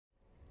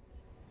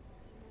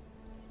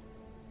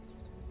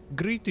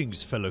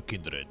Greetings, fellow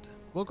kindred.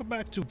 Welcome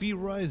back to V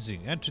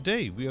Rising, and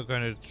today we are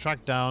going to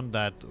track down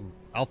that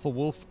alpha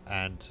wolf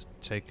and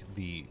take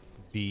the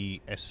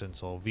V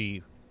essence or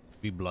V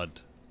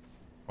blood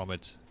from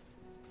it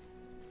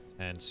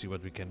and see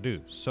what we can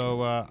do.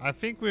 So I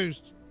think we're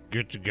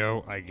good to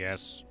go, I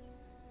guess.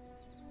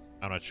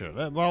 I'm not sure.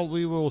 Well,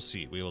 we will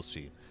see. We will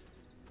see.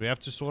 We have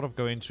to sort of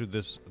go into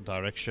this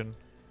direction.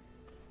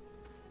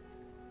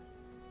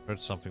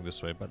 Heard something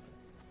this way, but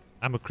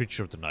I'm a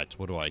creature of the night.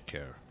 What do I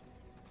care?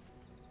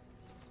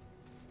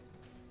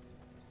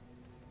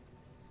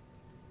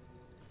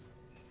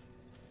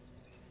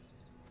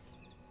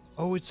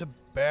 Oh, it's a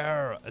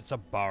bear. It's a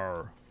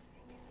bar.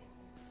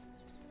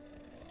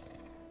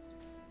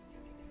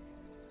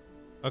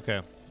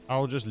 Okay,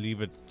 I'll just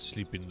leave it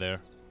sleeping there.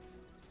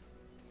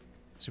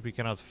 See if we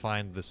cannot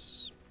find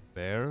this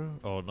bear.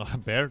 Oh, not a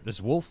bear.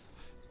 This wolf.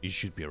 He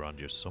should be around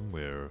here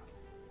somewhere.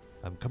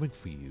 I'm coming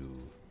for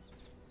you.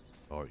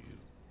 Are you?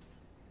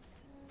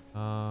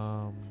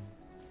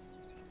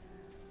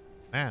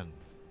 Man.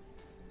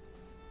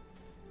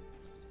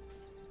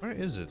 Where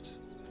is it?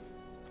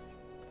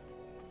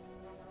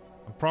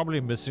 I'm probably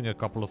missing a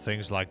couple of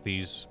things like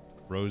these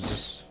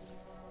roses.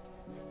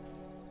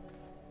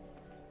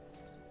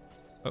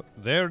 Oh,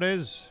 there it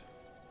is.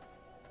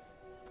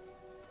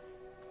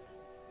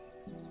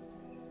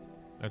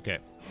 Okay.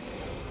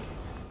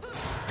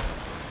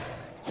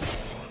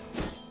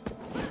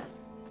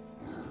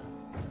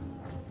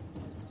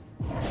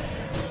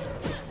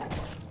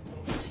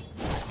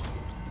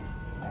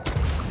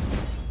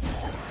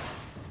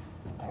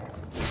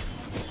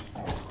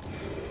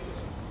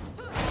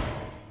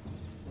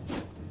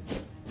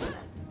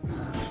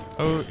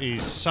 Oh,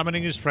 he's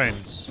summoning his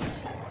friends.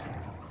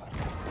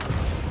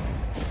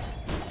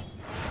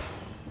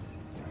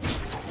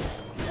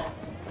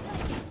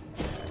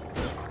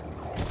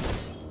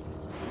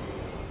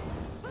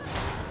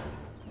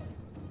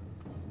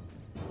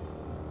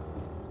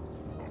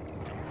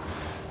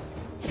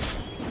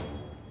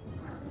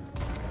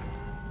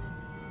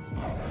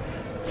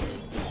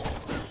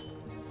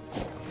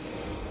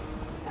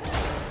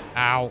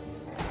 Ow.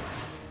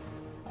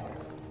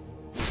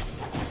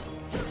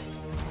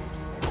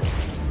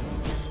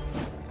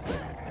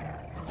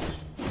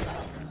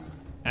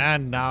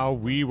 And now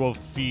we will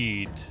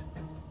feed.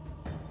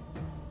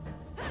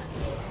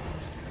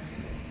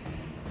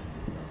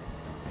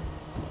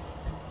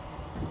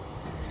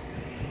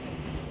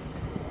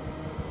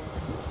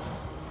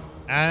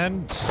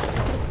 And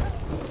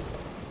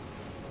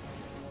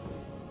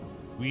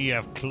we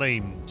have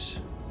claimed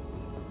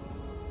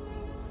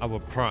our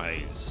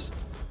prize.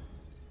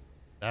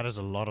 That is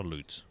a lot of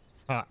loot.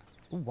 Ah.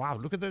 Oh, wow,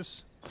 look at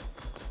this.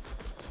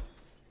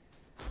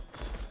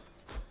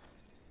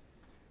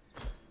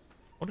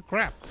 What a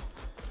crap. Is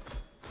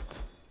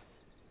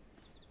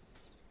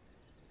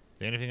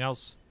there anything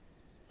else?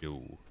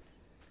 No.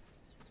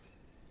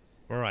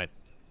 Alright.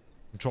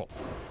 Control.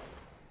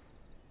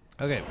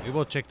 Okay, we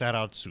will check that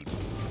out soon.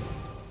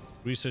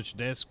 Research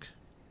desk.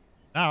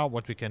 Now,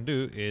 what we can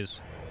do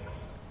is...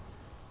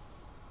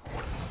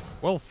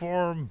 well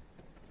form.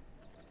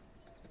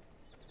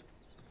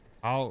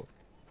 How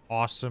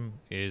awesome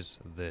is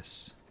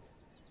this?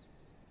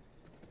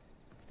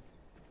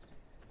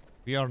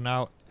 We are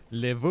now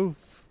level.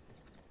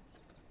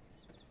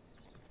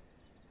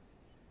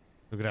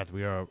 Look at that,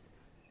 we are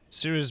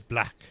Sirius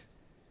Black.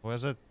 What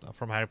is it?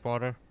 From Harry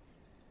Potter?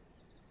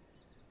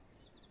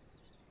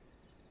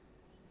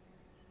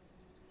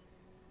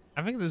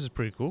 I think this is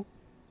pretty cool.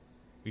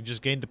 We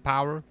just gained the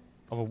power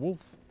of a wolf.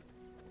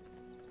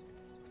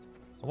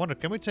 I wonder,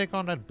 can we take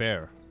on that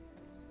bear?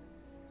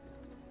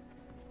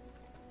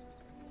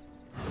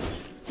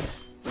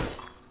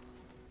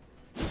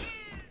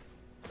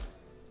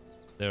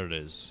 There it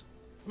is.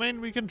 I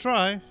mean, we can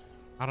try.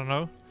 I don't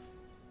know.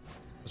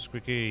 Let's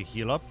quickly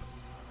heal up.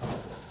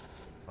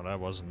 Oh, that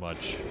wasn't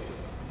much.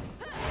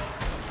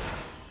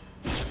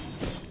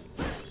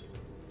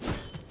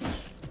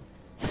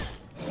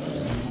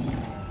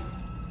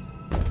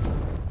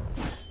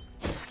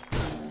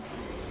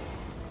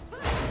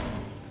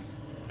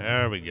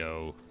 There we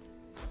go.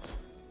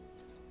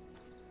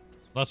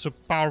 Not so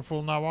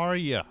powerful now, are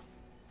ya?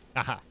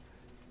 Haha.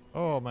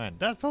 Oh man,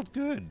 that felt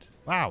good.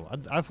 Wow,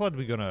 I thought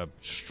we were gonna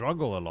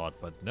struggle a lot,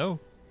 but no.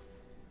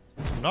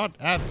 Not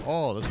at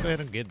all. Let's go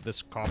ahead and get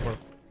this copper.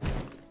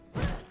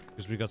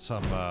 Because we got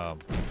some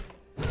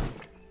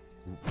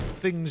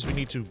things we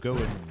need to go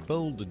and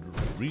build and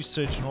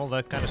research and all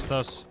that kind of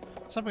stuff.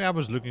 Something I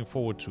was looking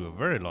forward to a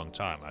very long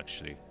time,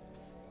 actually.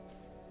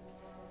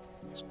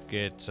 Let's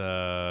get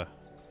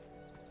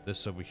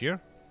this over here.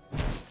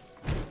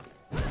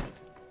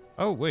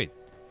 Oh, wait.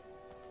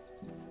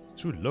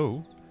 Too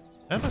low.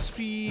 That must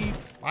be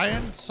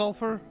iron,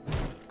 sulfur.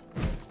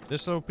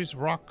 This little piece of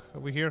rock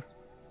over here.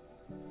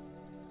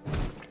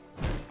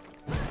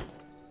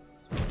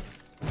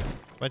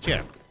 But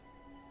yeah.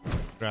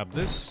 Grab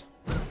this.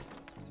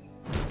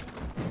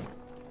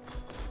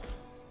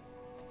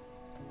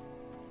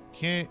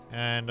 Okay,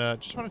 and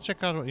just want to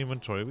check out our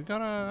inventory. We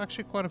got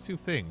actually quite a few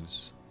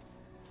things.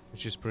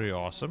 which is pretty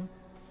awesome.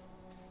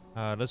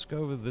 Let's go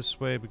over this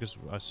way because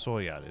I saw,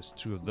 yeah, there's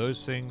 2 of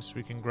those things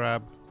we can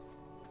grab.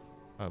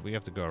 We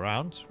have to go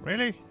around.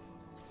 Really?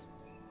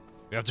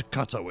 We have to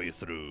cut our way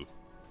through.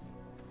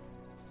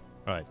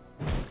 Right.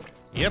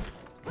 Yep.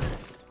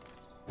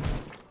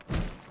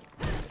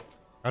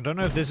 I don't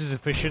know if this is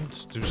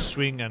efficient to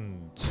swing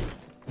and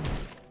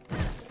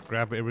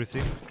grab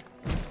everything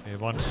in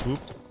one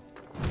swoop.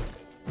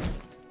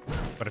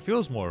 But it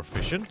feels more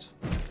efficient.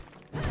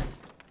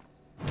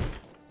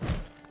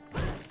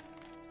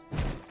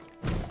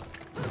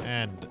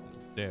 And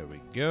there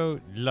we go.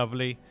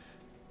 Lovely.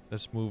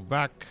 Let's move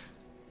back.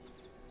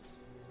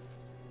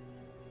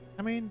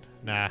 I mean,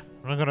 nah.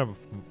 I'm not gonna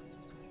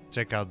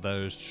take out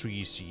those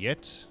trees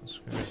yet. Let's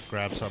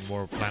grab some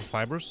more plant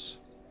fibers.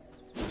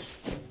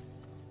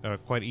 They're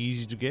quite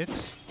easy to get.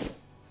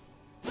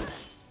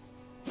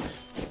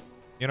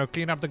 You know,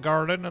 clean up the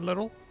garden a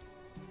little.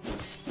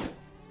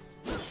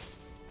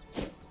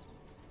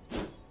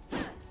 Okay,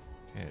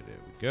 there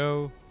we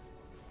go.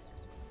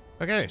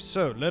 Okay,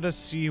 so let us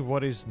see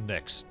what is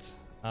next.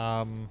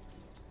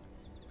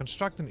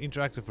 Construct an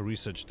interactive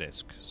research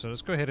desk. So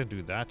let's go ahead and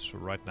do that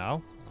right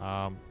now.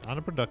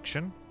 Under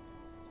production,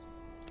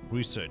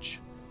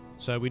 research.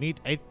 So we need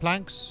 8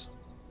 planks,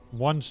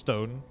 1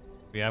 stone.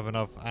 We have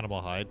enough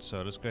animal hide,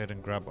 so let's go ahead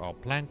and grab our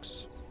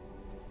planks.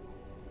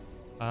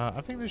 I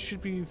think there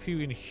should be a few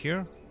in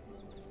here.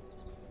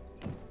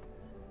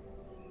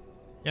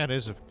 Yeah,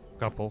 there's a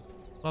couple.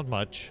 Not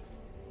much.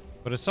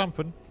 But it's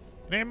something.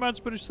 It ain't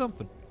much, but it's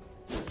something.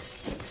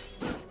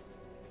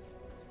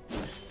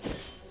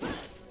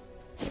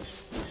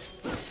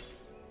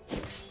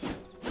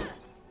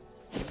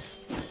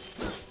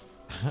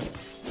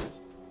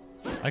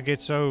 I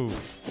get so...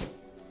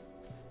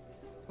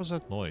 What's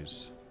that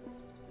noise?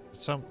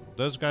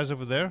 Those guys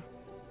over there?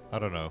 I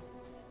don't know.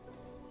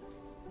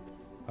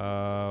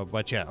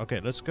 But yeah,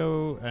 okay, let's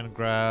go and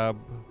grab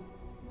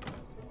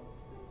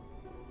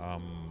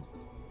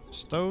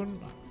stone,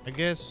 I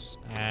guess,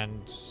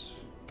 and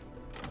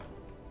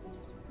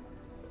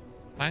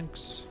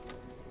planks.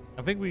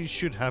 I think we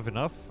should have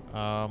enough.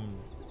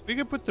 We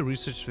can put the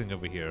research thing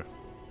over here.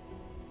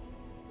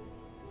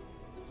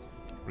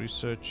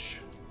 Research.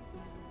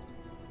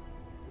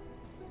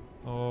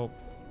 Oh.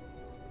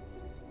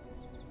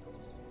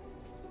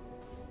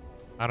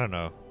 I don't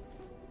know.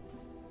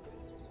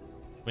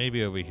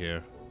 Maybe over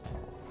here.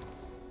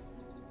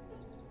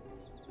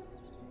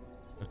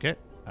 Okay.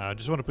 I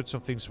just want to put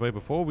some things away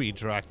before we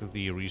interact with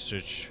the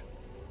research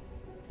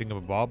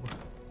thingamabob.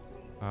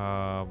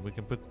 We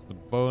can put the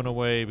bone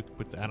away. We can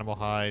put the animal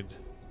hide.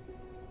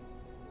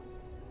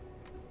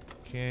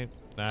 Okay.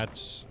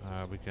 That's...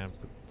 we can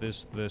put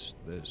this.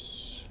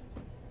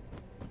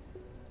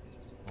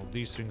 All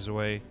these things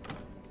away.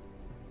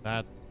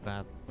 That.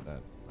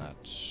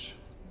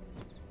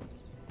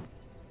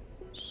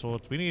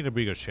 Sword. We need a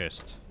bigger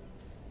chest.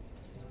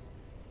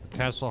 The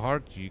castle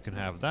heart, you can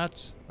have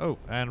that. Oh,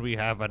 and we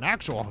have an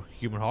actual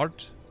human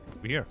heart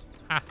over here.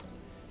 Ha!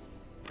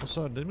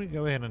 Also, let me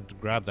go ahead and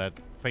grab that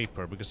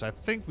paper because I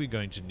think we're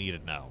going to need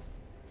it now.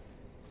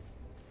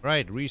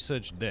 Right,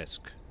 research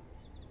desk.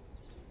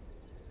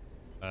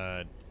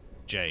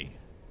 J.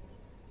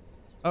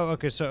 Oh,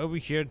 okay, so over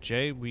here,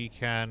 J, we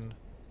can...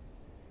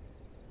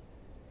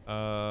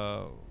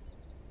 Why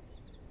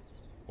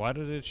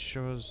did it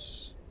show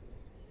us...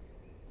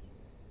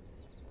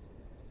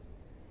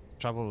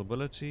 Travel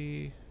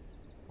ability,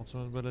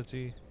 ultimate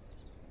ability.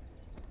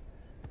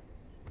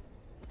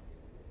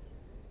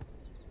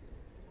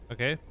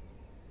 Okay.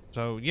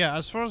 So, yeah,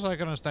 as far as I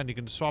can understand, you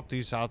can swap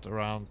these out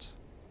around.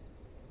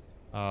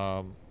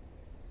 Can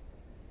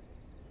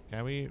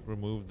we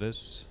remove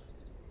this?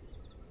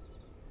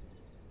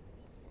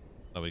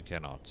 No, we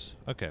cannot.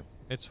 Okay,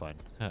 it's fine.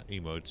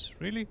 Emotes.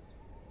 Really?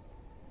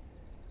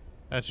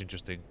 That's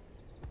interesting.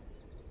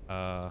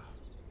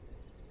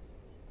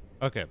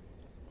 Okay.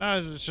 I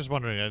was just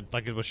wondering,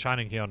 like it was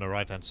shining here on the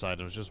right-hand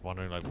side. I was just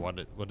wondering, like, what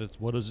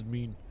does it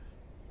mean?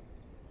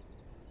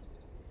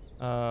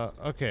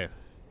 Okay,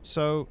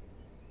 so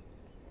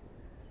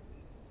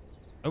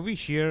over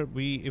here,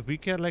 if we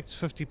collect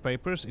 50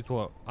 papers, it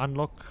will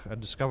unlock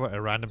and discover a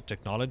random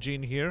technology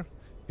in here.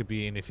 It could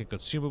be anything: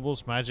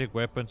 consumables, magic,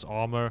 weapons,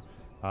 armor,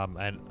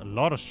 and a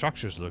lot of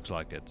structures. Looks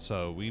like it.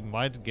 So we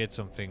might get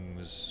some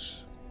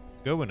things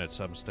going at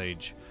some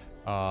stage.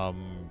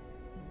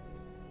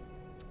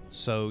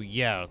 So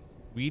yeah,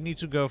 we need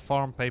to go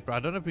farm paper. I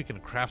don't know if we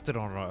can craft it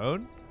on our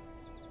own,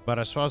 but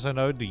as far as I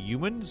know, the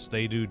humans,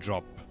 they do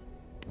drop.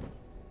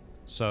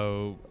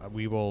 So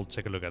we will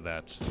take a look at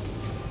that.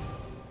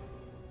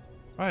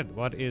 Right,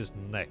 what is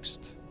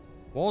next?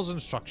 Walls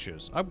and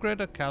structures. Upgrade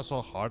a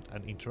castle heart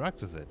and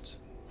interact with it.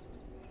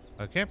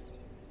 Okay.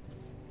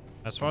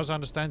 As far as I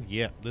understand,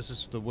 yeah, this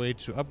is the way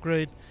to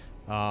upgrade.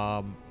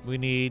 We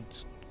need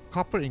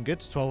copper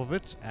ingots, 12 of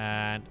it,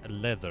 and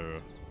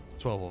leather,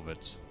 12 of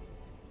it.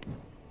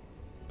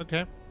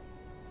 Okay.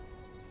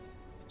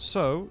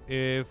 So,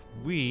 if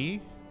we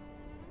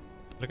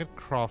look at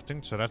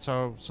crafting, so that's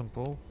our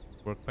simple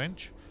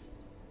workbench.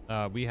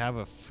 We have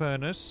a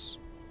furnace.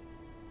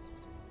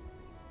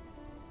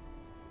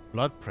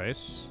 blood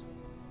press,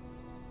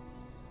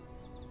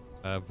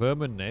 a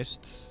vermin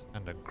nest,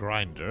 and a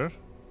grinder.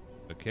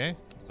 Okay.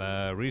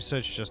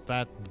 Research just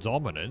that.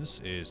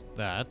 Dominance is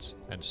that,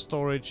 and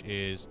storage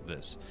is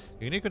this.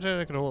 A unique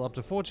container can hold up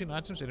to 14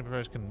 items. Any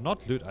players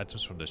cannot loot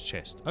items from this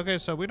chest. Okay,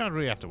 so we don't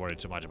really have to worry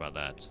too much about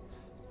that.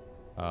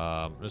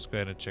 Let's go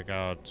ahead and check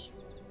out.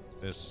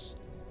 There's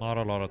not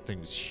a lot of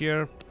things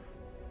here.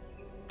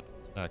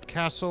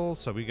 Castle.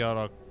 So we got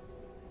our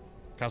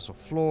castle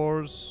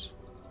floors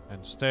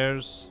and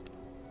stairs.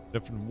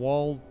 Different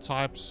wall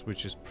types,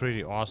 which is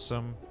pretty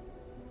awesome.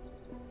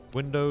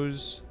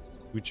 Windows,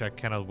 which I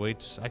cannot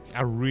wait.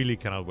 I really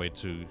cannot wait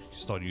to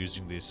start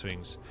using these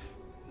things.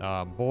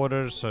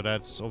 Borders, so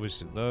that's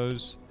obviously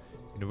those.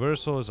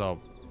 Universal is our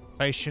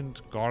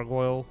patient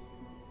gargoyle.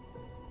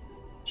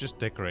 Just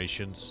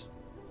decorations.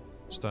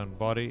 Stone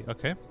body,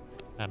 okay.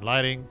 And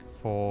lighting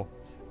for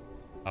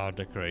our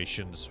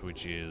decorations,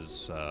 which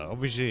is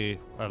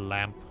obviously a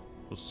lamp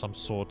of some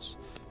sorts.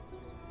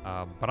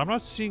 But I'm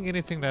not seeing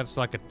anything that's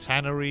like a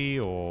tannery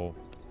or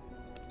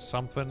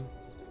something.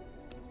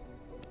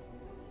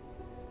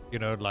 You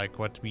know, like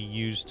what we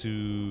use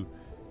to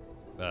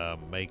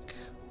make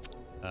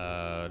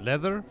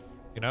leather.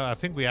 You know, I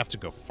think we have to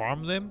go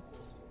farm them.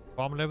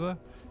 Farm leather.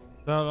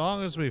 So as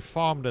long as we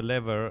farm the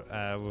leather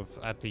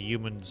at the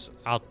humans'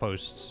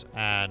 outposts,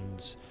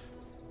 and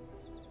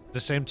at the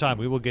same time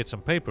we will get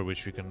some paper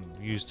which we can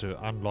use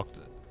to unlock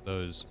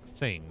those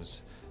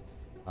things.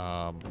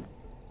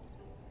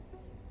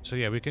 So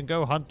yeah, we can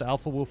go hunt the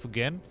alpha wolf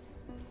again.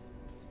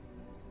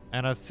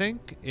 And I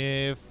think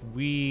if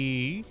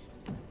we...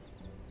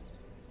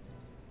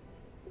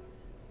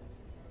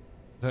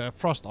 The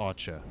frost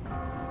archer.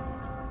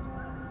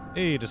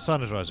 Hey, the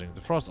sun is rising.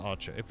 The frost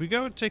archer. If we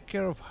go and take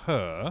care of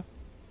her...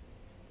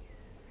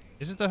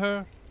 Is it the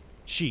her?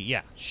 She,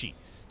 yeah, she.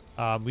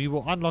 We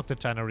will unlock the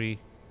tannery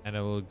and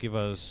it will give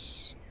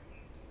us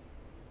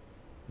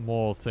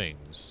more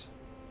things.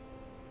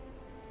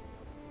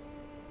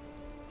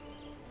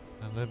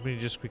 And let me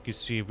just quickly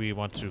see if we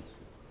want to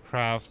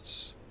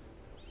craft.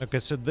 Okay,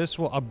 so this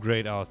will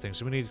upgrade our things.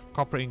 So we need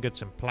copper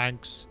ingots and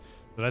planks.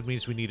 So that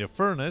means we need a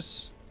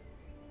furnace.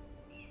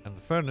 And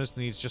the furnace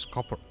needs just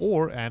copper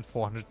ore and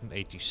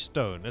 480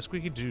 stone. Let's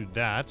quickly do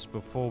that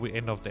before we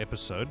end off the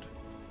episode.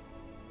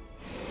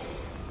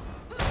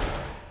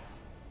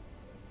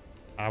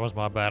 That was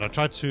my bad. I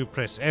tried to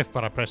press F,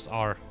 but I pressed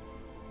R.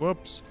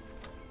 Whoops.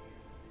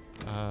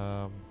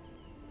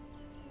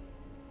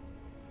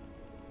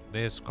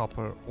 There's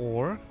copper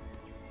ore.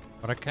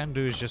 What I can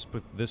do is just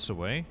put this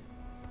away.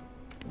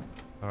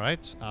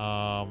 Alright.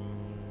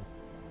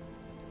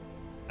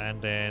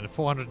 And then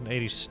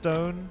 480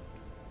 stone.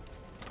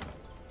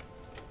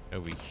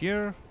 Over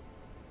here.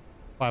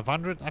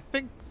 500. I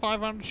think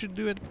 500 should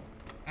do it.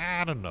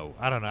 I don't know.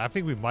 I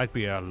think we might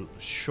be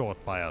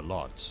short by a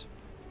lot.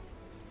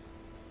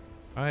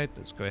 Alright,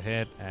 let's go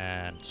ahead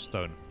and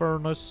stone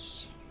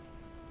furnace.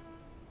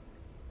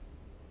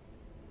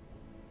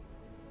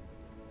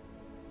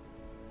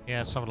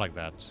 Yeah, something like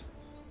that.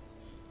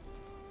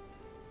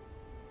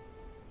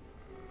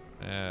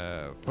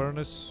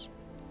 Furnace.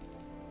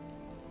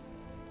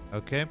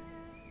 Okay.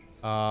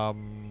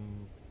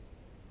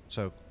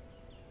 So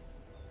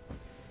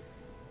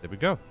there we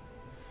go.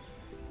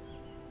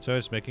 So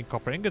it's making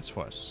copper ingots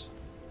for us.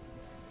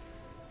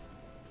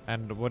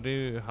 And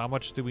how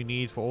much do we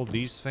need for all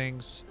these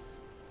things?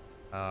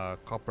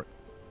 Copper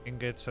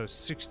ingots, so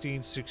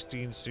 16,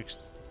 16,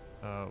 16,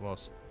 well,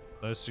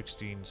 those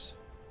 16s.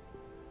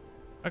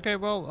 Okay,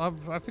 well,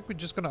 I think we're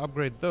just gonna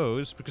upgrade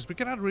those, because we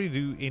cannot really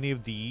do any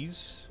of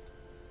these.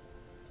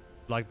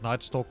 Like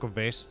Night Stalker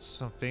vests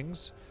and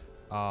things.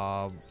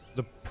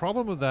 The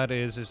problem with that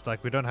is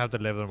like we don't have the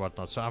level and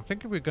whatnot. So I'm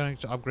thinking we're going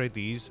to upgrade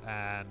these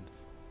and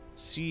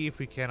see if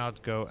we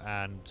cannot go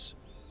and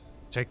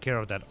take care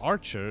of that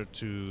archer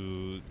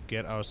to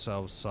get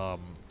ourselves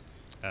some,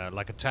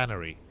 like a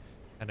tannery.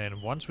 And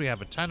then once we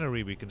have a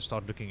tannery, we can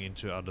start looking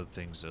into other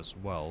things as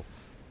well.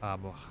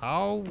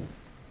 How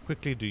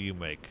quickly do you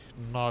make?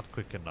 Not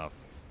quick enough.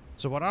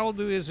 So what I will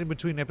do is in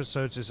between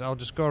episodes is I'll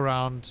just go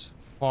around,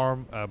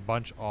 farm a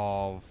bunch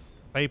of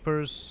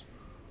papers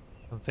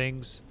and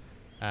things,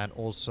 and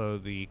also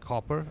the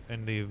copper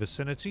in the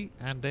vicinity,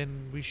 and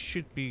then we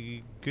should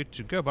be good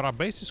to go. But our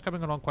base is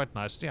coming along quite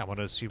nicely. I want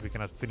to see if we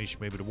can finish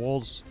maybe the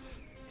walls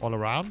all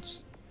around.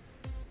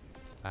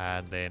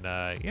 And then,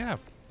 yeah.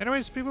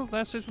 Anyways, people,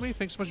 that's it for me.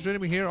 Thanks so much for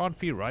joining me here on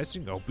Fear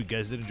Rising. I hope you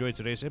guys did enjoy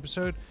today's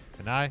episode,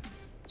 and I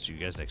see you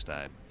guys next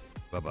time.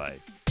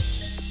 Bye-bye.